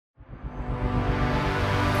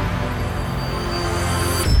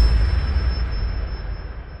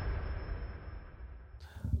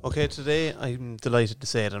Okay, today I'm delighted to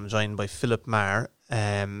say that I'm joined by Philip Meagher.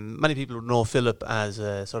 Many people would know Philip as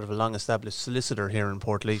a sort of a long-established solicitor here in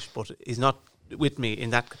Portlaoise, but he's not with me in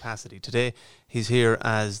that capacity. Today he's here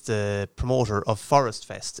as the promoter of Forest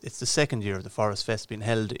Fest. It's the second year of the Forest Fest, being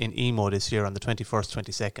held in Emo this year on the 21st,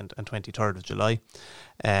 22nd and 23rd of July.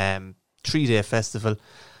 3-day festival.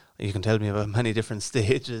 You can tell me about many different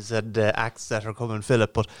stages and acts that are coming,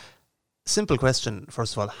 Philip, but simple question,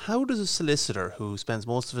 first of all, how does a solicitor who spends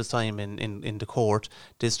most of his time in the court,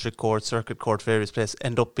 district court, circuit court, various places,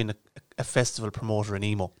 end up being a festival promoter in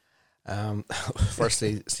Emo?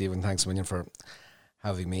 Firstly, Stephen, thanks a million for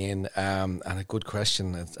having me in. And a good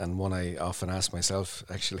question, and one I often ask myself,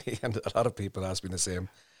 actually, and a lot of people ask me the same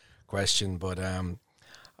question. But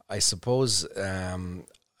I suppose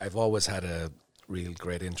I've always had a real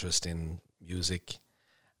great interest in music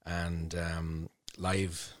and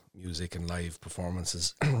live music and live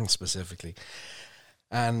performances specifically.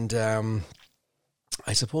 And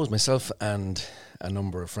I suppose myself and a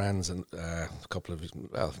number of friends and a couple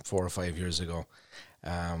of 4 or 5 years ago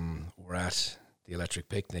were at the Electric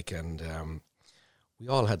Picnic, and we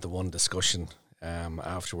all had the one discussion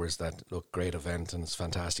afterwards that, look, great event and it's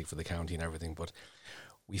fantastic for the county and everything, but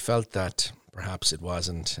we felt that perhaps it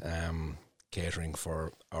wasn't catering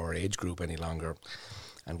for our age group any longer.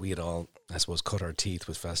 And we had all, I suppose, cut our teeth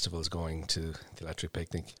with festivals going to the Electric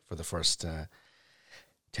Picnic for the first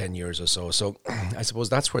 10 years or so. So I suppose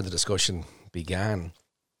that's where the discussion began.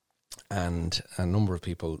 And a number of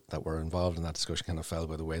people that were involved in that discussion kind of fell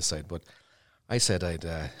by the wayside. But I said I'd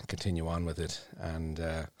continue on with it. And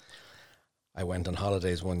I went on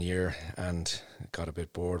holidays one year and got a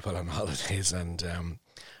bit bored while on holidays, and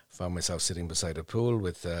found myself sitting beside a pool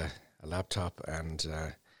with a laptop, and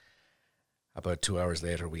about 2 hours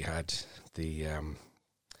later, we had the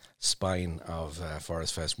spine of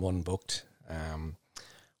Forest Fest 1 booked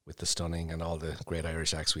with the stunning and all the great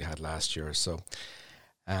Irish acts we had last year. So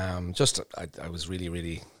I was really,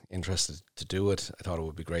 really interested to do it. I thought it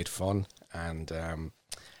would be great fun, and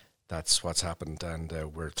that's what's happened. And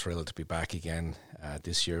we're thrilled to be back again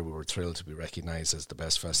this year. We were thrilled to be recognised as the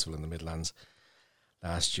best festival in the Midlands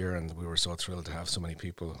last year, and we were so thrilled to have so many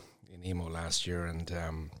people in Emo last year,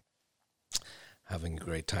 and having a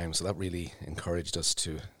great time. So that really encouraged us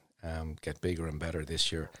to get bigger and better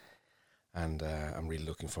this year. And I'm really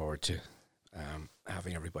looking forward to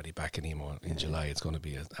having everybody back in Emo in July. It's going to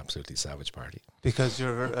be an absolutely savage party. Because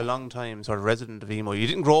you're a long time sort of resident of Emo. You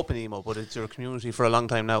didn't grow up in Emo, but it's your community for a long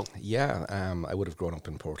time now. Yeah, I would have grown up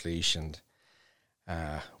in Portlaoise and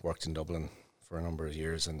worked in Dublin for a number of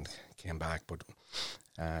years and came back. But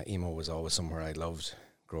Emo was always somewhere I loved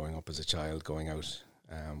growing up as a child, going out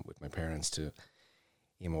with my parents to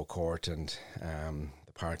Emo Court and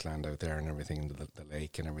the parkland out there and everything, the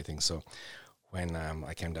lake and everything. So when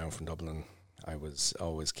I came down from Dublin, I was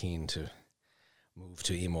always keen to move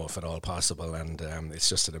to Emo if at all possible, and it's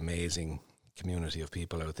just an amazing community of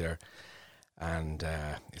people out there, and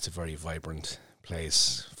it's a very vibrant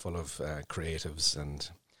place full of creatives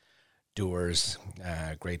and doers,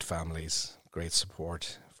 great families, great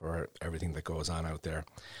support for everything that goes on out there.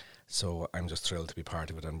 So I'm just thrilled to be part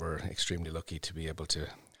of it, and we're extremely lucky to be able to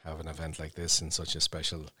have an event like this in such a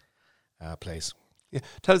special place. Yeah,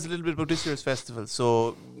 tell us a little bit about this year's festival.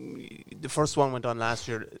 So the first one went on last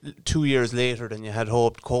year, 2 years later than you had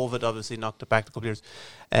hoped. COVID obviously knocked it back a couple of years,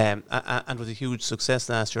 and was a huge success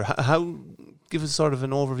last year. How give us sort of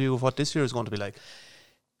an overview of what this year is going to be like?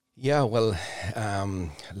 Yeah, well,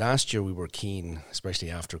 last year we were keen,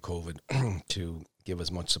 especially after COVID, to give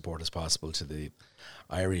as much support as possible to the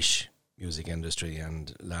Irish music industry.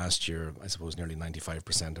 And last year, I suppose nearly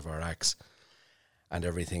 95% of our acts and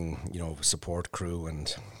everything, support crew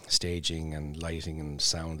and staging and lighting and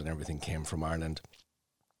sound and everything came from Ireland.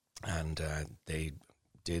 And they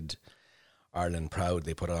did Ireland proud.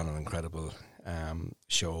 They put on an incredible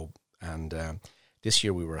show. And this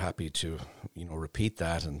year we were happy to, repeat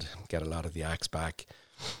that and get a lot of the acts back.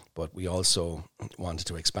 But we also wanted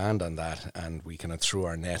to expand on that, and we kind of threw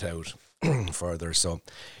our net out further. So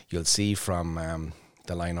you'll see from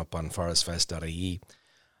the lineup on forestfest.ie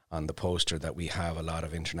on the poster that we have a lot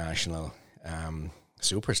of international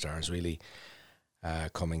superstars really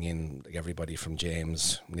coming in, like everybody from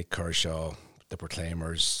James, Nick Kershaw, the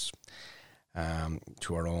Proclaimers,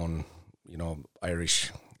 to our own,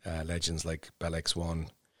 Irish legends like Bell X1,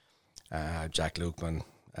 Jack Lukeman,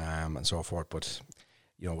 and so forth. But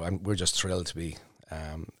we're just thrilled to be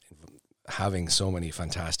having so many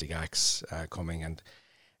fantastic acts coming, and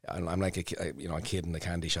I'm like a kid in the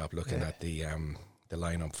candy shop looking at the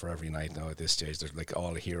lineup for every night now. At this stage, they're like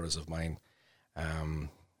all heroes of mine,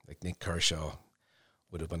 like Nick Kershaw,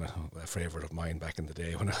 would have been a favourite of mine back in the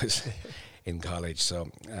day when I was in college.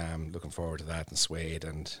 So looking forward to that, and Suede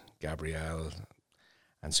and Gabrielle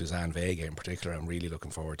and Suzanne Vega in particular. I'm really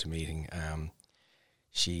looking forward to meeting.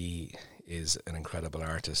 She is an incredible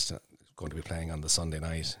artist, going to be playing on the Sunday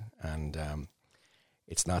night, and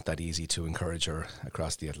it's not that easy to encourage her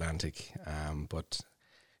across the Atlantic, but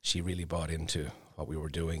she really bought into what we were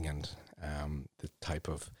doing and the type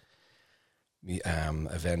of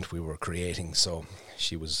event we were creating. So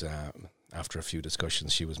she was, after a few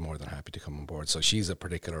discussions, she was more than happy to come on board. So she's a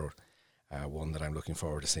particular one that I'm looking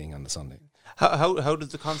forward to seeing on the Sunday. How does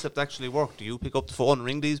the concept actually work? Do you pick up the phone and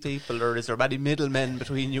ring these people, or is there many middlemen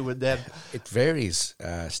between you and them? It varies,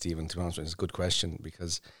 Stephen, to be honest with you. It's a good question,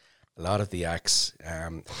 because a lot of the acts,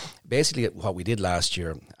 basically what we did last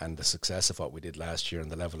year and the success of what we did last year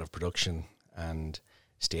and the level of production and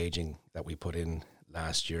staging that we put in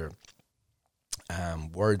last year,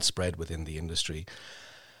 word spread within the industry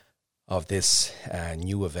of this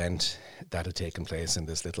new event that had taken place in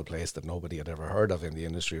this little place that nobody had ever heard of in the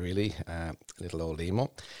industry, really, little old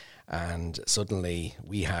Emo. And suddenly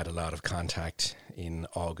we had a lot of contact in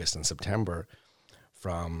August and September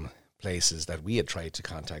from places that we had tried to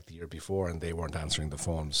contact the year before, and they weren't answering the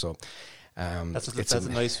phone. So that's a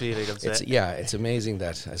nice feeling. It's amazing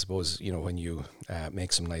that, I suppose, when you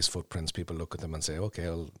make some nice footprints, people look at them and say, okay,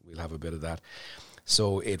 we'll have a bit of that.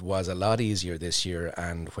 So it was a lot easier this year,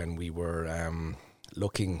 and when we were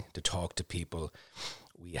looking to talk to people,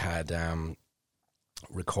 we had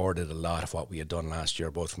recorded a lot of what we had done last year,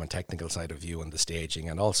 both from a technical side of view and the staging,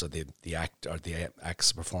 and also the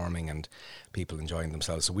acts performing and people enjoying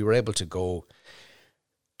themselves. So we were able to go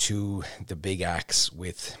to the big acts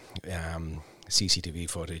with CCTV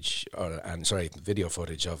footage, video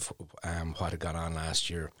footage of what had gone on last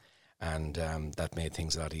year, and that made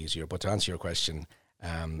things a lot easier. But to answer your question,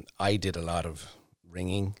 I did a lot of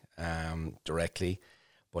ringing directly,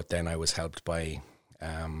 but then I was helped by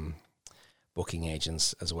booking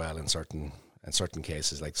agents as well in certain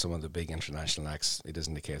cases. Like some of the big international acts, it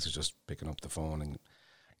isn't the case of just picking up the phone and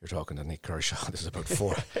you're talking to Nick Kershaw. There's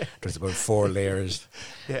about four layers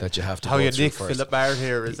that you have to. How go you through Nick first. Philip Meagher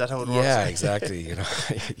here? Is that how it works? Yeah, exactly.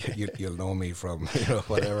 You'll know me from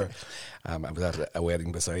whatever. I was at a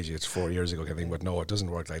wedding beside you. It's 4 years ago, I think. But no, it doesn't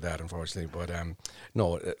work like that, unfortunately. But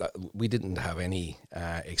no, we didn't have any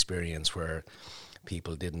experience where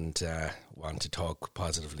people didn't want to talk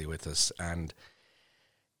positively with us, and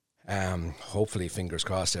hopefully, fingers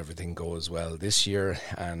crossed, everything goes well this year.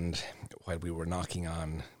 And while we were knocking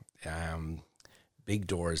on big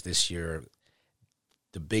doors this year,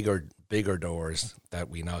 the bigger doors that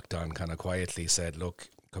we knocked on kind of quietly said, look,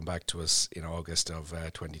 come back to us in August of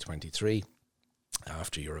 2023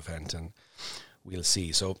 after your event, and we'll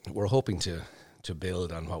see. So we're hoping to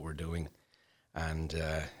build on what we're doing and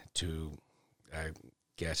to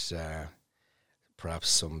get perhaps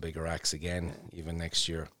some bigger acts again even next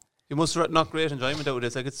year. You must have knocked great enjoyment out of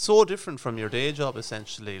this. Like, it's so different from your day job,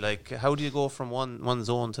 essentially. Like, how do you go from one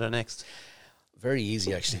zone to the next? Very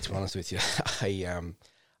easy, actually, to be honest with you.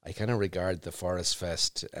 I kind of regard the Forest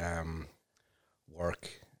Fest work,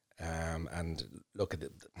 and look, at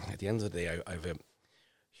the end of the day, I have a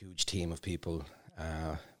huge team of people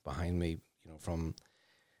behind me, from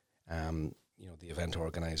the event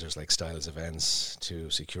organisers like Styles Events to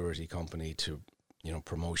security company to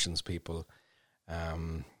promotions people.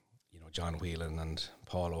 John Whelan and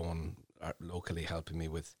Paul Owen are locally helping me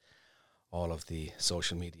with all of the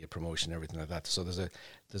social media promotion, everything like that. So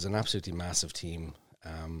there's an absolutely massive team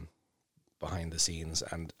behind the scenes,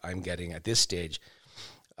 and I'm getting, at this stage,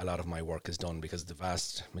 a lot of my work is done, because the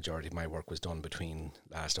vast majority of my work was done between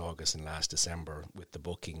last August and last December with the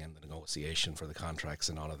booking and the negotiation for the contracts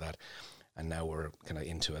and all of that. And now we're kind of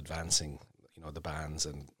into advancing, the bands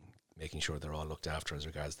and making sure they're all looked after as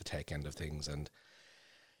regards the tech end of things, and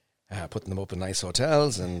putting them up in nice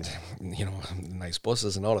hotels and nice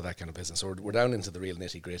buses and all of that kind of business. So we're down into the real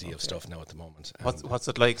nitty gritty of stuff now at the moment. What's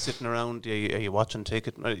it like sitting around? Are you watching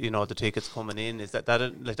the tickets coming in? Is that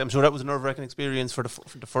like, I'm sure that was a nerve-wracking experience for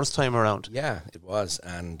the first time around. Yeah, it was.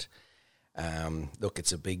 And look,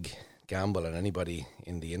 it's a big gamble, and anybody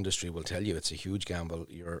in the industry will tell you it's a huge gamble.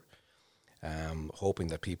 You're hoping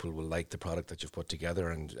that people will like the product that you've put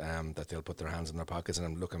together, and that they'll put their hands in their pockets.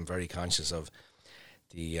 And I'm very conscious of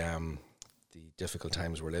the difficult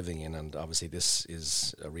times we're living in, and obviously this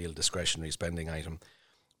is a real discretionary spending item,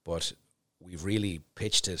 but we've really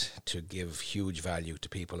pitched it to give huge value to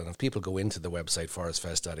people. And if people go into the website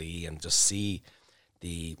forestfest.ie and just see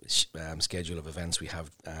the schedule of events we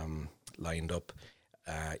have lined up,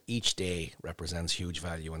 each day represents huge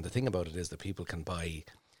value. And the thing about it is that people can buy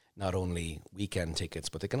not only weekend tickets,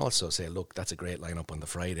 but they can also say, look, that's a great lineup on the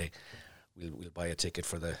Friday. We'll buy a ticket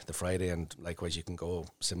for the Friday, and likewise you can go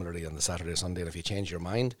similarly on the Saturday or Sunday. And if you change your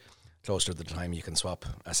mind, closer to the time, you can swap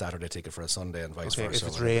a Saturday ticket for a Sunday and vice versa. If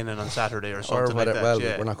it's raining on Saturday or something like that. Well,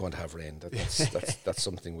 we're not going to have rain. That's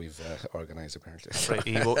something we've organised apparently. Right,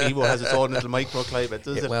 Evo has its own little microclimate,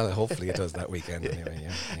 does it? Well, hopefully it does that weekend anyway.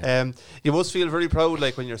 Yeah. You must feel very proud,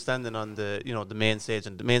 like when you're standing on the the main stage.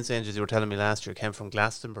 And the main stage, as you were telling me last year, came from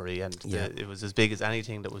Glastonbury, and it was as big as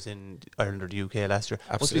anything that was in Ireland or the UK last year.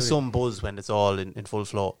 Absolutely. Must be some buzz when it's all in full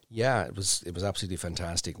flow. Yeah, it was absolutely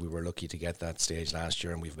fantastic. We were lucky to get that stage last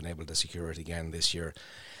year, and we've been able to secure it again this year.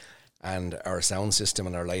 And our sound system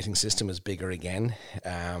and our lighting system is bigger again,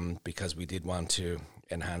 because we did want to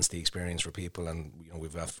enhance the experience for people, and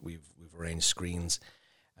we've arranged screens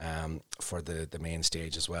for the main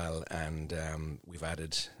stage as well, and we've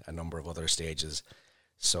added a number of other stages.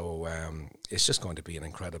 So it's just going to be an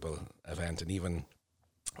incredible event, and even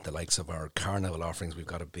the likes of our carnival offerings, we've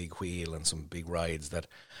got a big wheel and some big rides that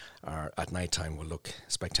are at night time will look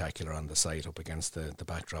spectacular on the site up against the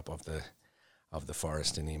backdrop of the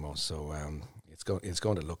forest in Emo. So it's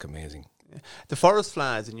going to look amazing. Yeah. The Forest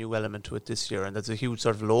Fla is a new element to it this year, and there's a huge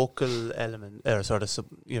sort of local element, or sort of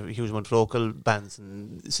huge amount of local bands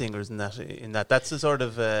and singers in that. That's a sort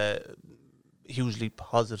of hugely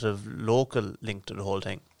positive local link to the whole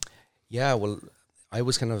thing. Yeah, well, I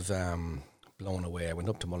was kind of blown away. I went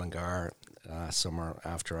up to Mullingar last summer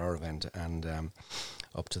after our event, and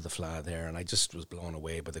up to the Fla there, and I just was blown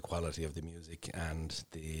away by the quality of the music and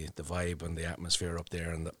the vibe and the atmosphere up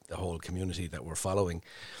there, and the whole community that were following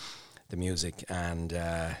the music. And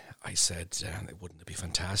I said, wouldn't it be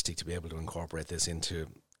fantastic to be able to incorporate this into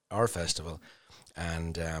our festival?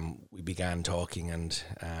 And we began talking, and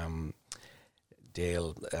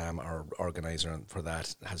Dale, our organizer for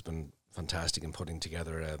that, has been fantastic in putting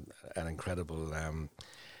together an incredible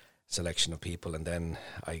selection of people. And then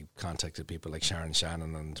I contacted people like Sharon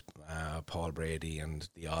Shannon and Paul Brady and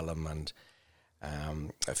the Ollum and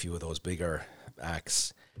a few of those bigger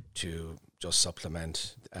acts to just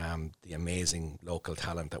supplement the amazing local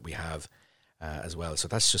talent that we have as well. So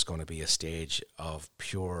that's just going to be a stage of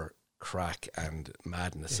pure crack and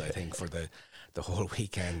madness, I think, for the whole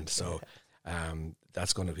weekend. So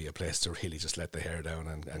that's going to be a place to really just let the hair down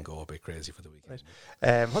and go a bit crazy for the weekend.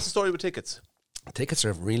 Right. What's the story with tickets? Tickets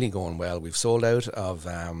are really going well. We've sold out of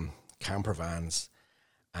camper vans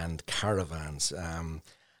and caravans.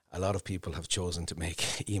 A lot of people have chosen to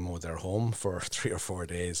make Emo their home for 3 or 4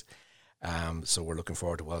 days. So we're looking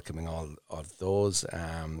forward to welcoming all of those.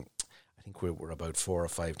 I think we're about 4 or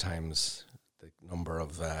 5 times the number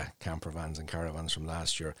of camper vans and caravans from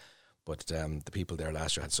last year. But the people there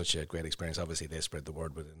last year had such a great experience. Obviously, they spread the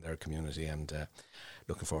word within their community, and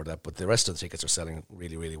looking forward to that. But the rest of the tickets are selling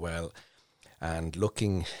really, really well. And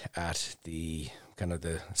looking at the kind of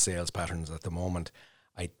the sales patterns at the moment,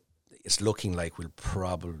 it's looking like we'll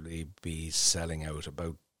probably be selling out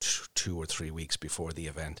about 2 or 3 weeks before the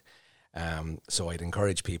event. So I'd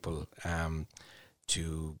encourage people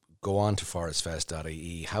to go on to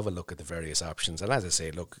forestfest.ie, have a look at the various options, and as I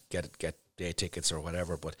say, look, get day tickets or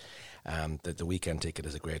whatever, but the weekend ticket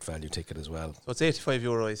is a great value ticket as well. So it's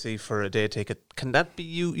 €85 I see for a day ticket. Can that be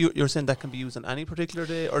you're saying that can be used on any particular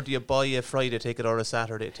day, or do you buy a Friday ticket or a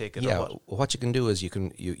Saturday ticket? Yeah, or what you can do is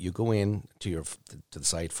you go in to the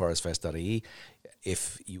site forestfest.ie.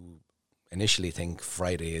 If you initially think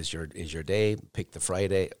Friday is your day, pick the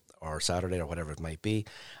Friday or Saturday or whatever it might be,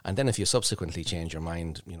 and then if you subsequently change your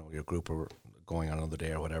mind, your group are going on another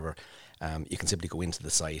day or whatever, you can simply go into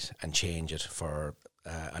the site and change it for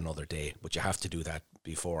another day, but you have to do that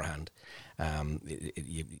beforehand.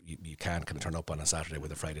 You can't kind of turn up on a Saturday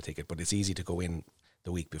with a Friday ticket, but it's easy to go in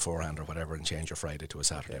the week beforehand or whatever and change your Friday to a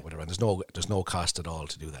Saturday or whatever, and there's no cost at all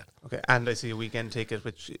to do that. Okay, and I see a weekend ticket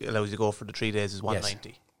which allows you to go for the 3 days is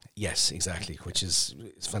 $190. Yes, exactly, which is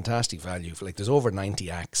fantastic value. Like, there's over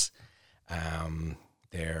 90 acts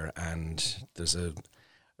there, and there's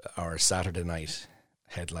our Saturday night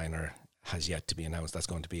headliner has yet to be announced. That's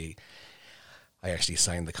going to be, I actually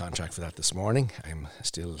signed the contract for that this morning. I'm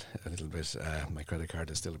still a little bit, my credit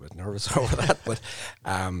card is still a bit nervous over that, but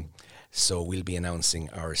so we'll be announcing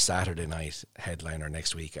our Saturday night headliner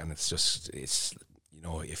next week, and it's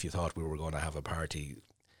if you thought we were going to have a party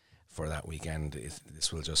for that weekend.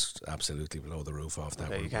 This will just absolutely blow the roof off.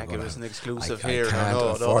 That you can't give us an exclusive I here. Can't,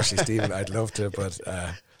 no, unfortunately, Stephen. I'd love to, but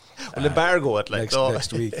we'll embargo it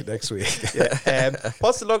next week.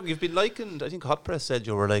 What's the look? You've been likened. I think Hot Press said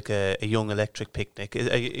you were like a young electric picnic.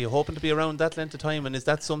 Are you hoping to be around that length of time? And is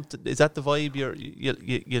that something? Is that the vibe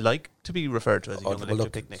you like to be referred to as a young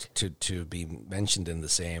electric picnic? To be mentioned in the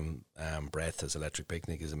same breath as Electric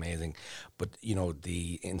Picnic is amazing. But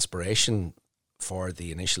the inspiration for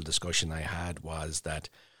the initial discussion I had was that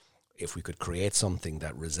if we could create something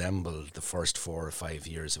that resembled the first 4 or 5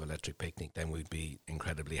 years of Electric Picnic, then we'd be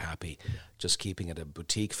incredibly happy. Just keeping it a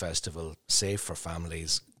boutique festival, safe for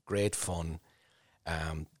families, great fun,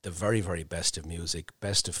 the very, very best of music,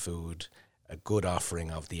 best of food, a good offering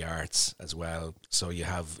of the arts as well. So you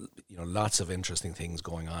have lots of interesting things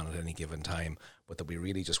going on at any given time, but that we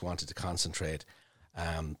really just wanted to concentrate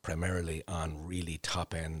primarily on really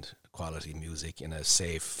top-end quality music in a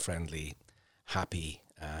safe, friendly, happy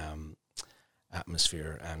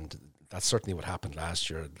atmosphere. And that's certainly what happened last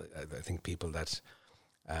year. I think people that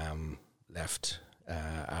left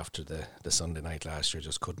after the Sunday night last year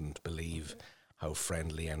just couldn't believe how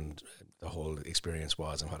friendly and the whole experience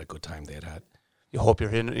was and what a good time they had. You hope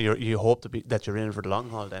you're in. You hope that you're in for the long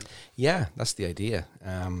haul then. Yeah, that's the idea.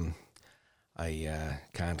 I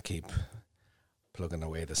can't keep plugging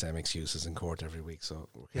away the same excuses in court every week, so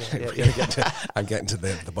I'm getting to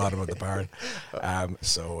the bottom of the barrel.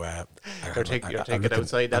 You're taking it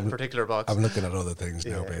outside that particular box. I'm looking at other things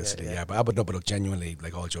now, basically. Yeah. But look, genuinely,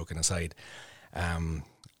 like all joking aside,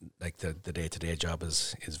 like the day-to-day job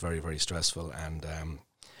is very, very stressful, and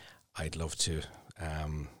I'd love to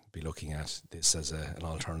be looking at this as an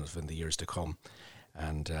alternative in the years to come,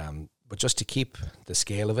 and but just to keep the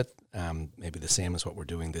scale of it, maybe the same as what we're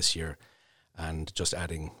doing this year, and just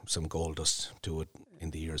adding some gold dust to it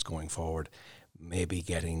in the years going forward, maybe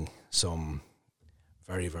getting some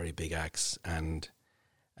very, very big acts and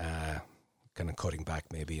kind of cutting back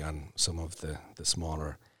maybe on some of the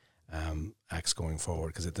smaller acts going forward,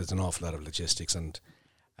 because there's an awful lot of logistics and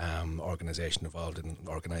organisation involved in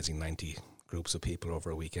organising 90 groups of people over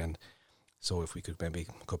a weekend. So if we could maybe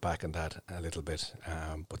cut back on that a little bit,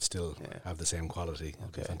 but still have the same quality,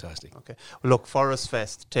 it'd be fantastic. Okay. Well, look, Forest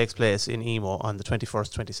Fest takes place in Emo on the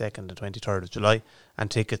 21st, 22nd and 23rd of July, and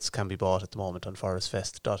tickets can be bought at the moment on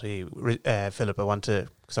forestfest.ie. Philip, I want to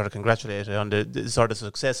sort of congratulate you on the sort of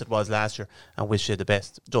success it was last year and wish you the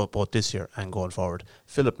best both this year and going forward.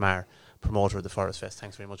 Philip Meagher, promoter of the Forest Fest,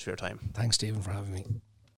 thanks very much for your time. Thanks, Stephen, for having me.